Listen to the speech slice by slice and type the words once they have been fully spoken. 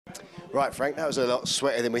Right, Frank, that was a lot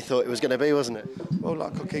sweatier than we thought it was going to be, wasn't it? Well,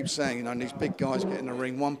 like I keep saying, you know, these big guys get in the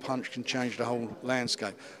ring, one punch can change the whole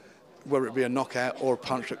landscape, whether it be a knockout or a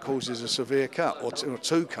punch that causes a severe cut, or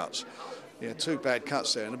two cuts. Yeah, two bad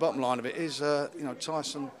cuts there. And the bottom line of it is, you know,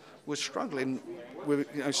 Tyson was struggling with,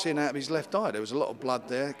 you know, seeing out of his left eye. There was a lot of blood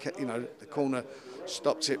there. You know, the corner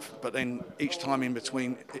stopped it, but then each time in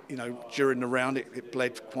between, you know, during the round, it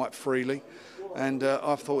bled quite freely. And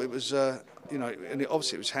I thought it was, you know, and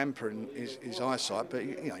obviously it was hampering his eyesight, but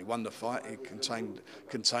you know, he won the fight. He contained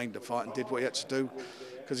the fight and did what he had to do,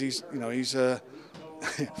 because he's, you know, he's.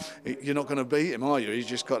 You're not going to beat him, are you? He's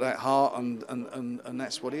just got that heart, and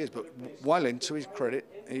that's what he is. But WHYTE, to his credit,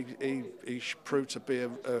 he proved to be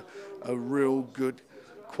a real good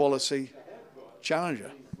quality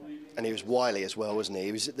challenger. And he was wily as well, wasn't he?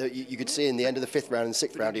 He was, you could see in the end of the 5th round and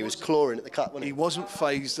 6th round, he was clawing at the cut, wasn't he? He wasn't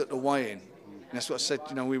phased at the weigh-in. That's what I said,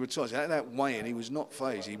 you know, we were talking at that weigh-in, he was not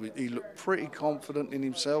phased. He looked pretty confident in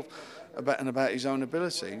himself about his own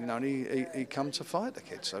ability, you know, and he come to fight the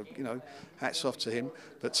kid. So, you know, hats off to him.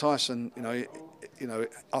 But Tyson, you know,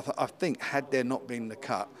 I think had there not been the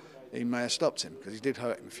cut, he may have stopped him, because he did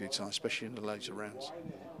hurt him a few times, especially in the later rounds.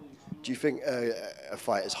 Do you think a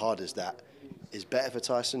fight as hard as that is better for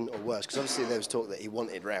Tyson or worse? Because obviously there was talk that he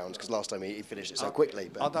wanted rounds, because last time he finished it so quickly.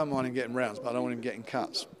 But I don't mind him getting rounds, but I don't want him getting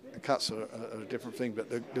cuts. The cuts are a different thing. But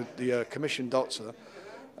the commission doctor,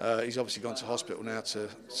 he's obviously gone to hospital now to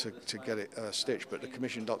get it stitched. But the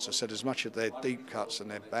commission doctor said as much as they're deep cuts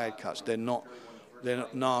and they're bad cuts, they're not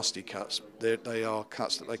nasty cuts. They are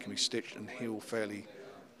cuts that they can be stitched and heal fairly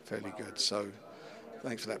good. So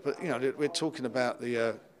thanks for that. But you know, we're talking about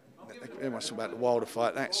everyone's talking about the Wilder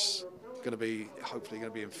fight. That's going to be hopefully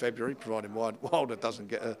going to be in February, providing Wilder doesn't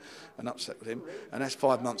get an upset with him, and that's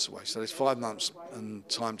 5 months away. So there's 5 months and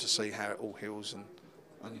time to see how it all heals, and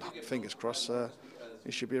fingers crossed,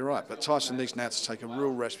 it should be all right. But Tyson needs now to take a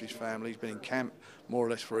real rest with his family. He's been in camp more or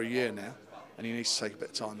less for a year now, and he needs to take a bit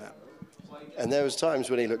of time out. And there was times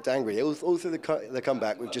when he looked angry. All through the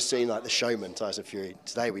comeback, we've just seen like the showman, Tyson Fury.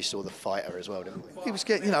 Today we saw the fighter as well, didn't we? He was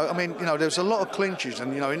getting, you know, I mean, you know, there was a lot of clinches,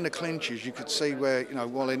 and you know, in the clinches you could see where, you know,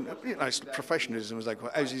 while in, you know, it's professionalism as they call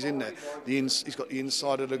it. As he's in there, he's got the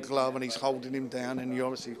inside of the glove and he's holding him down, and you're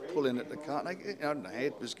obviously pulling at the cut. And, you know, the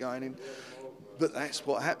head was going in. But that's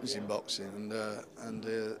what happens in boxing, and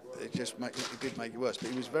it did make it worse. But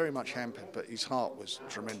he was very much hampered, but his heart was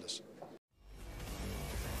tremendous.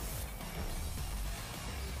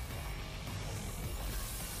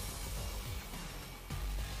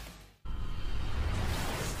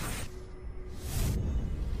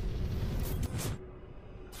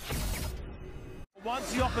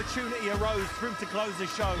 Once the opportunity arose for him to close the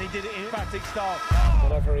show, he did it in emphatic style.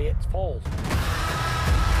 Whatever he hits falls.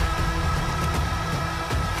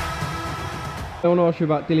 I want to ask you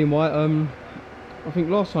about Dillian Whyte. I think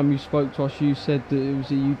last time you spoke to us, you said that it was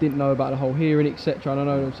you didn't know about the whole hearing, etc. And I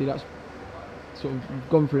know obviously that's sort of you've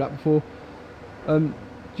gone through that before. Do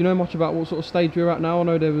you know much about what sort of stage you're at now? I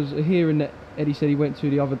know there was a hearing that Eddie said he went to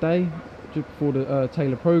the other day, just before the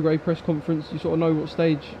Taylor Prograis press conference. Do you sort of know what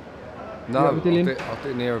stage? No, I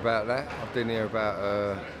didn't hear about that. I didn't hear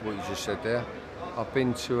about what you just said there. I've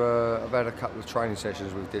been to, I've had a couple of training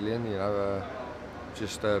sessions with Dillian, you know,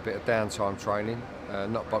 just a bit of downtime training,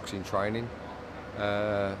 not boxing training.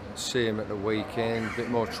 See him at the weekend, a bit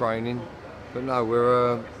more training. But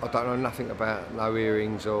no, I don't know nothing about no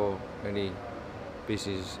hearings or any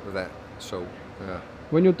business of that sort. Yeah.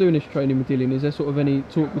 When you're doing this training with Dillian, is there sort of any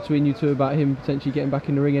talk between you two about him potentially getting back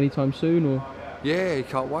in the ring anytime soon, or? Yeah, he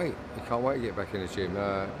can't wait. He can't wait to get back in the gym,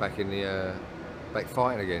 back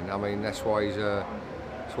fighting again. I mean, that's why he's a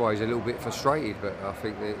little bit frustrated. But I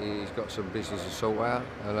think that he's got some business to sort out,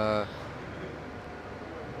 and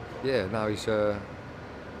yeah, no, he's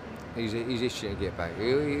itching to get back.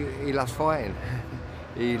 He loves fighting.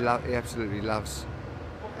 he absolutely loves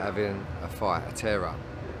having a fight, a tear up.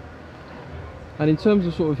 And in terms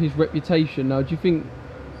of sort of his reputation now, do you think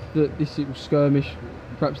that this little skirmish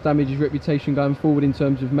perhaps damage his reputation going forward in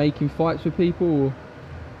terms of making fights for people? Or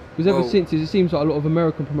because ever since it seems like a lot of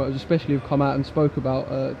American promoters especially have come out and spoke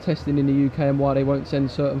about testing in the UK and why they won't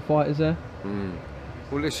send certain fighters there.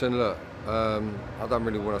 Well, listen, look, I don't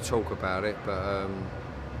really want to talk about it, but I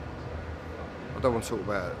don't want to talk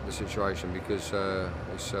about the situation because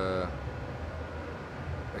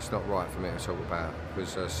it's not right for me to talk about,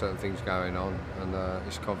 because there's certain things going on and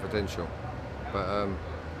it's confidential.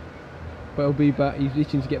 But he'll be back. He's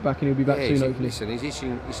itching to get back, and he'll be back soon, hopefully. Listen, he's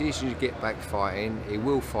itching to get back fighting. He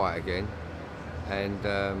will fight again, and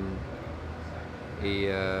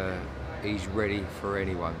he's ready for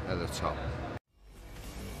anyone at the top.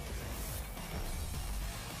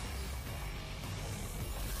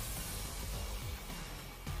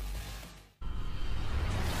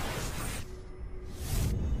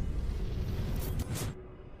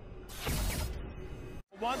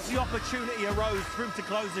 Once the opportunity arose for him to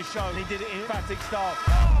close the show, and he did it in emphatic style.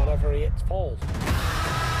 Whatever he hits falls.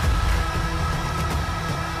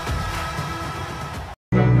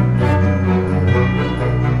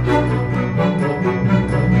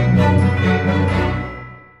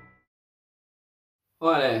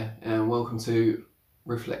 Hi there, and welcome to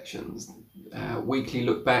ReFLEXions, weekly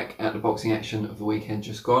look back at the boxing action of the weekend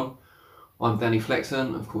just gone. I'm Danny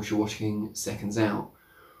Flexon, of course you're watching Seconds Out.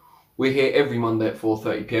 We're here every Monday at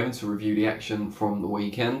 4:30 PM to review the action from the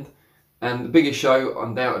weekend, and the biggest show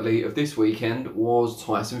undoubtedly of this weekend was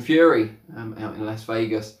Tyson Fury out in Las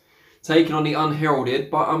Vegas, taking on the unheralded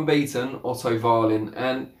but unbeaten Otto Wallin,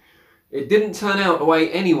 and it didn't turn out the way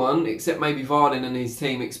anyone, except maybe Wallin and his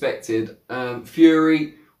team, expected.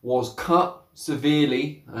 Fury was cut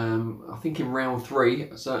severely, I think in round 3,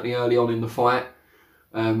 certainly early on in the fight.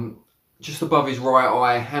 Just above his right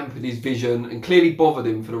eye, hampered his vision and clearly bothered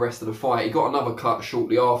him for the rest of the fight. He got another cut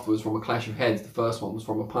shortly afterwards from a clash of heads. The first one was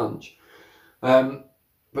from a punch.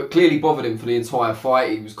 But clearly bothered him for the entire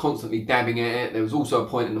fight. He was constantly dabbing at it. There was also a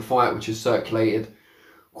point in the fight which has circulated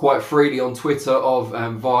quite freely on Twitter of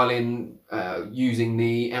Wallin using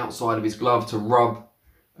the outside of his glove to rub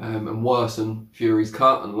and worsen Fury's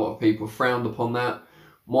cut, and a lot of people frowned upon that.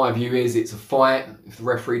 My view is it's a fight. If the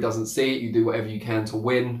referee doesn't see it, you do whatever you can to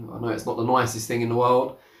win. I know it's not the nicest thing in the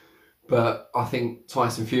world, but I think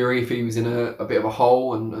Tyson Fury, if he was in a bit of a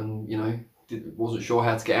hole and you know, wasn't sure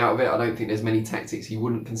how to get out of it, I don't think there's many tactics he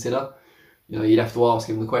wouldn't consider. You know, you'd have to ask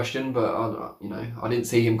him the question, but I didn't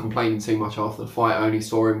see him complaining too much after the fight. I only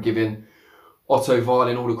saw him giving Otto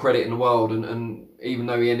Wallin all the credit in the world, and even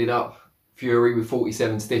though he ended up, Fury, with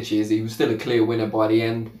 47 stitches, he was still a clear winner by the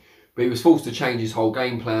end. But he was forced to change his whole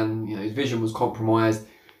game plan. You know, his vision was compromised,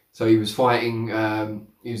 so he was fighting.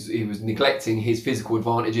 He was neglecting his physical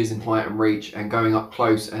advantages in height and reach, and going up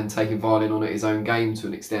close and taking Wallin on at his own game to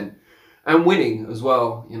an extent, and winning as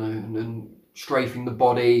well. You know, and strafing the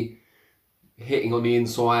body, hitting on the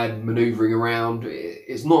inside, manoeuvring around.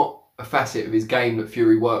 It's not a facet of his game that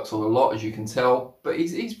Fury works on a lot, as you can tell, but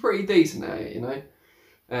he's pretty decent at it, you know,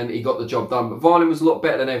 and he got the job done. But Wallin was a lot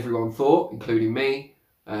better than everyone thought, including me.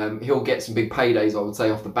 He'll get some big paydays, I would say,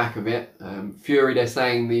 off the back of it. Fury, they're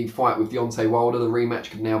saying the fight with Deontay Wilder, the rematch,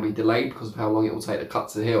 could now be delayed because of how long it will take the cut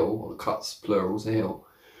to heal, or the cuts, plural, to heal.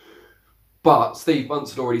 But Steve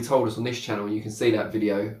Bunce had already told us on this channel, and you can see that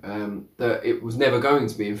video, that it was never going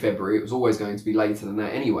to be in February. It was always going to be later than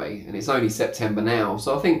that anyway, and it's only September now.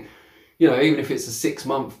 So I think, you know, even if it's a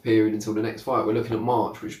 6-month period until the next fight, we're looking at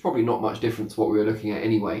March, which is probably not much different to what we were looking at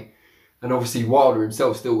anyway. And obviously Wilder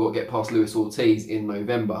himself still got to get past Luis Ortiz in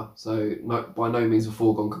November, so by no means a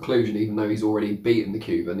foregone conclusion, even though he's already beaten the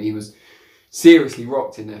Cuban. He was seriously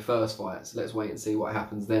rocked in their first fight, so let's wait and see what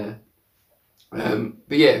happens there. But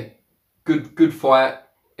yeah, good fight,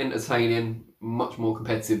 entertaining, much more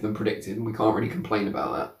competitive than predicted, and we can't really complain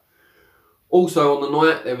about that. Also on the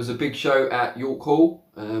night, there was a big show at York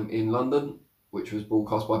Hall in London, which was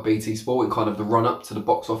broadcast by BT Sport in kind of the run-up to the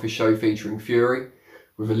box office show featuring Fury,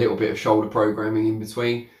 with a little bit of shoulder programming in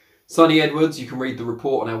between. Sonny Edwards, you can read the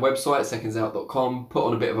report on our website, secondsout.com, put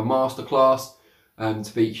on a bit of a masterclass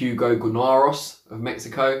to beat Hugo Gunaros of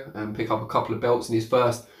Mexico and pick up a couple of belts in his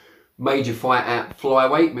first major fight at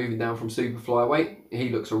flyweight, moving down from super flyweight. He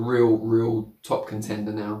looks a real top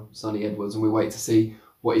contender now, Sonny Edwards, and we wait to see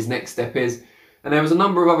what his next step is. And there was a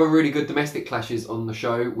number of other really good domestic clashes on the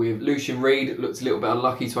show, with Lucian Reid looked a little bit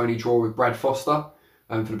unlucky to only draw with Brad Foster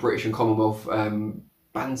for the British and Commonwealth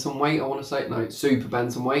bantamweight, I want to say. No, super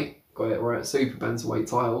bantamweight. Got it right, super bantamweight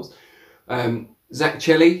titles. Zach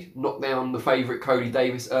Chelli knocked down the favourite Cody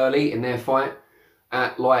Davis early in their fight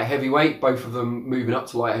at light heavyweight, both of them moving up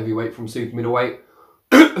to light heavyweight from super middleweight.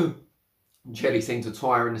 Chelli seemed to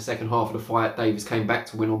tire in the second half of the fight. Davis came back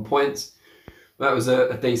to win on points. That was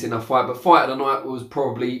a decent enough fight, but fight of the night was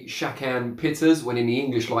probably Shakan Pitters winning the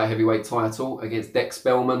English light heavyweight title against Dex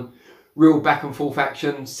Spellman. Real back and forth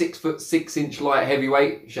action, 6'6" light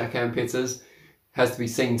heavyweight, Shakan Pitters, has to be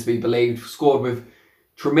seen to be believed, scored with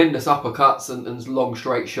tremendous uppercuts and long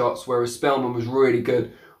straight shots, whereas Spellman was really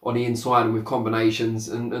good on the inside and with combinations,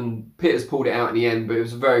 and Pitters pulled it out in the end, but it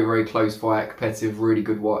was a very close fight, competitive, really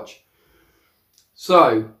good watch.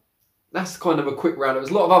 So, that's kind of a quick round. There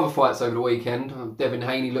was a lot of other fights over the weekend. Devin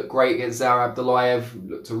Haney looked great against Zara Abdullayev,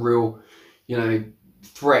 looked a real, you know,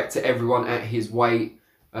 threat to everyone at his weight.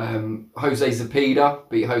 Jose Zepeda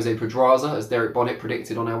beat Jose Pedraza, as Derek Bonnet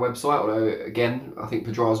predicted on our website, although again I think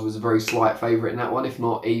Pedraza was a very slight favourite in that one, if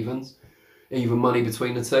not even money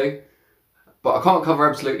between the two. But I can't cover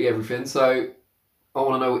absolutely everything, so I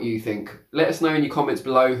want to know what you think. Let us know in your comments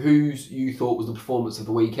below whose you thought was the performance of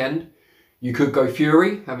the weekend. You could go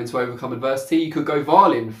Fury, having to overcome adversity. You could go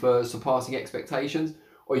Varlin for surpassing expectations.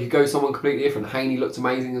 Or you could go someone completely different. Haney looked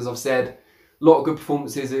amazing, as I've said. A lot of good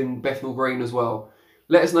performances in Bethnal Green as well.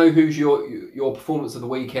 Let us know who's your performance of the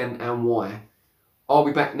weekend and why. I'll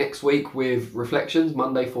be back next week with Reflections,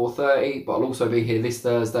 Monday 4:30, but I'll also be here this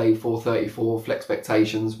Thursday 4:30 for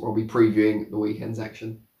FlexPectations, where I'll be previewing the weekend's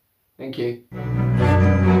action. Thank you.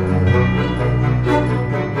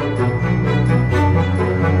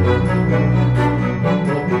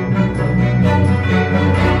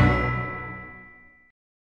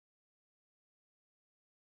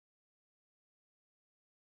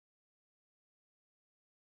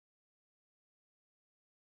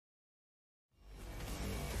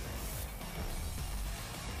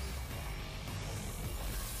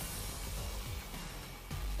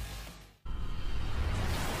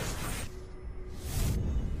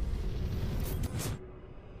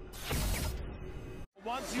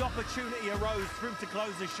 Once the opportunity arose for him to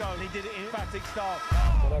close the show, he did it in emphatic style.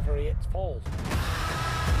 Whatever he hits falls.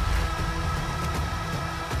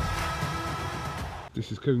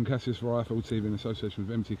 This is Kugan Cassius for IFL TV in association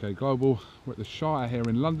with MTK Global. We're at the Shire here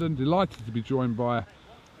in London. Delighted to be joined by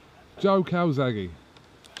Joe CALZAGHE.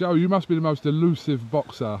 Joe, you must be the most elusive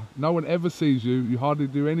boxer. No one ever sees you. You hardly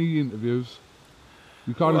do any interviews.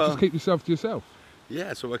 You kind of just keep yourself to yourself.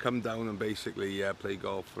 Yeah, so I come down and basically play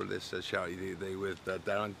golf for this charity day with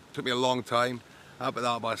Darren. Took me a long time. Up at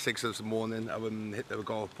about 6 this morning. I haven't hit the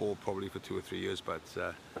golf ball probably for 2 or 3 years, but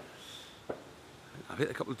I've hit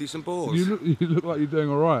a couple of decent balls. You look like you're doing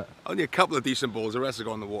all right. Only a couple of decent balls. The rest are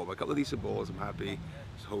gone in the water. But a couple of decent balls. I'm happy.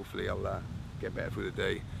 So hopefully I'll get better through the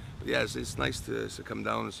day. But yeah, it's nice to come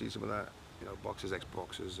down and see some of that, boxers,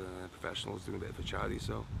 ex-boxers, professionals doing a bit of a charity.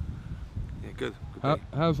 So. Yeah, good day.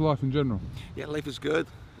 How's life in general? Yeah, life is good.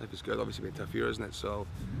 Life is good. Obviously been a tough year, isn't it? So,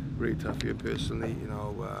 really tough year personally,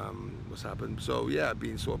 what's happened. So yeah,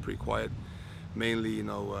 being sort of pretty quiet, mainly,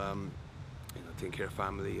 taking care of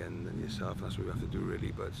family and yourself. And that's what we have to do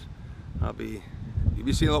really. But you'll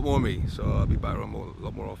be seeing a lot more of me. So I'll be back around a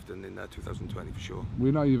lot more often in 2020 for sure.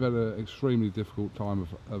 We know you've had an extremely difficult time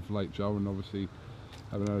of late, Joe, and obviously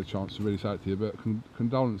haven't had a chance to really say it to you, but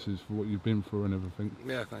condolences for what you've been through and everything.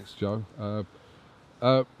 Yeah, thanks, Joe.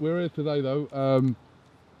 We're here today though.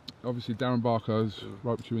 Obviously Darren Barker's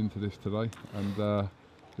roped you into this today, and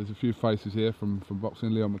there's a few faces here from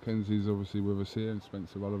boxing. Leon McKenzie's obviously with us here, and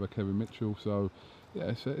Spencer Oliver, Kevin Mitchell. So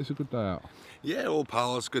yeah, it's a good day out. Yeah, all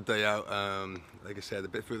pals, good day out. Like I said, a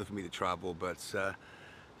bit further for me to travel, but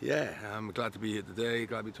yeah, I'm glad to be here today.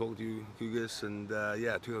 Glad to be talking to you, Kugas, and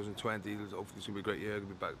yeah, 2020. Hopefully it's gonna be a great year.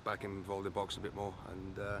 Gonna be back involved in boxing a bit more,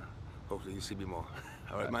 and hopefully you see me more.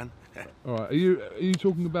 All right, man. All right. Are you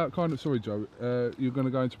talking about sorry, Joe? You're going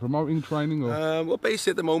to go into promoting training, or? Well, basically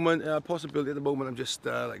at the moment, possibility at the moment. I'm just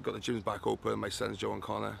got the gyms back open. My sons Joe and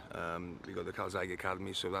Connor. We got the CALZAGHE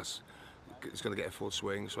Academy, so it's going to get a full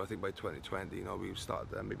swing. So I think by 2020, we start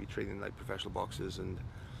maybe training like professional boxers and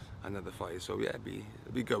another fight. So yeah, it'd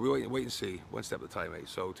be good. We wait and see, one step at a time, mate.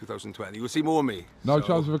 So 2020, you'll see more of me. No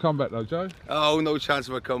chance of a comeback though, Joe? Oh, no chance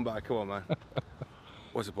of a comeback. Come on, man.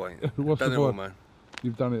 What's the point? What's the point? All, man.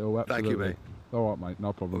 You've done it all, absolutely. Thank you, mate. All right, mate,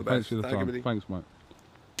 no problem. Thanks for the time. Thanks, mate.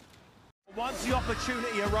 Once the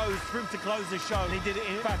opportunity arose for him to close the show, he did it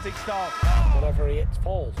in emphatic style. Whatever he hits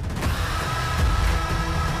falls.